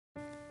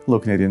Hello,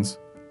 Canadians.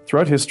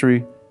 Throughout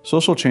history,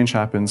 social change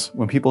happens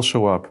when people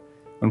show up,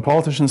 when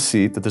politicians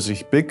see that there's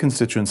a big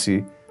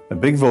constituency, a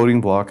big voting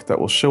bloc that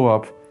will show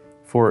up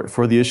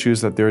for the issues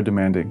that they're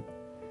demanding.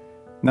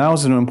 Now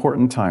is an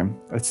important time.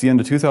 It's the end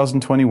of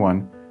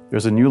 2021.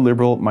 There's a new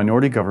Liberal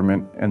minority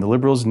government, and the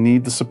Liberals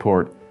need the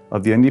support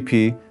of the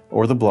NDP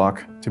or the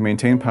bloc to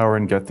maintain power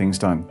and get things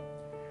done.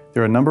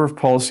 There are a number of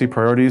policy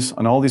priorities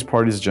on all these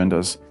parties'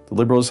 agendas. The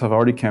Liberals have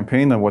already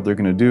campaigned on what they're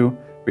going to do.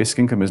 Basic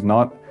income is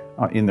not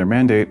in their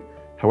mandate.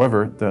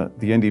 However,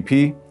 the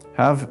NDP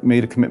have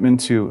made a commitment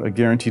to a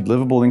guaranteed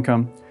livable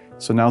income.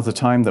 So now's the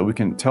time that we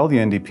can tell the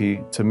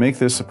NDP to make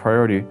this a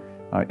priority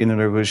in the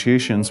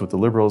negotiations with the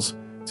Liberals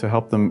to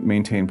help them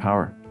maintain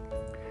power.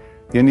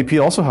 The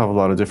NDP also have a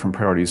lot of different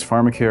priorities,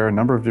 pharmacare, a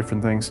number of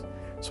different things.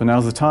 So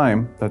now's the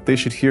time that they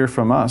should hear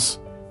from us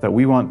that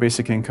we want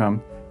basic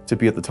income to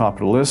be at the top of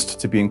the list,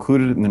 to be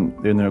included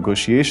in the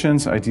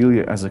negotiations,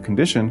 ideally as a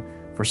condition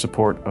for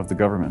support of the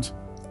government.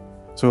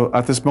 So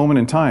at this moment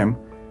in time,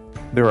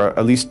 there are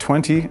at least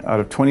 20 out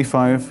of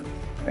 25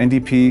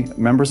 NDP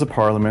members of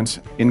parliament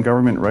in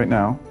government right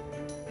now.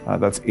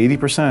 That's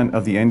 80%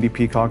 of the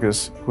NDP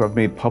caucus who have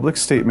made public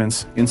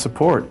statements in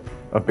support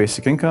of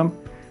basic income,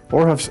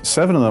 or have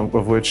 7 of them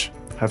of which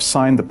have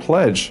signed the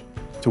pledge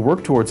to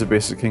work towards a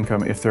basic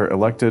income if they're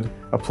elected,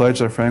 a pledge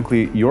that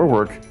frankly your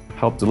work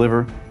helped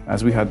deliver,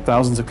 as we had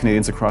thousands of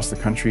Canadians across the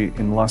country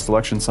in the last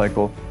election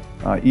cycle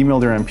email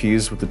their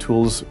MPs with the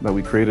tools that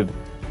we created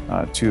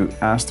to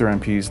ask their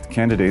MPs, the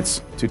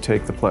candidates, to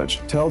take the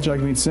pledge. Tell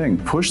Jagmeet Singh,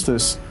 push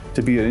this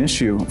to be an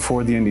issue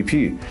for the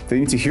NDP. They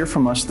need to hear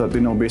from us that they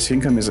know basic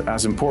income is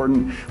as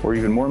important or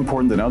even more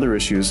important than other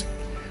issues.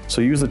 So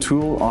use the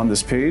tool on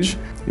this page.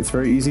 It's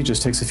very easy,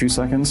 just takes a few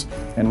seconds,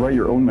 and write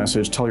your own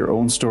message, tell your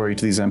own story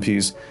to these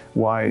MPs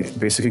why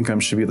basic income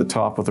should be at the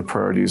top of the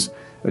priorities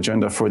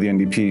agenda for the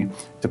NDP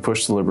to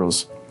push the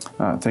Liberals.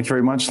 Thank you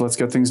very much. Let's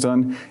get things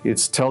done.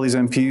 Tell these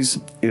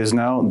MPs it is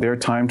now their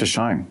time to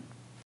shine.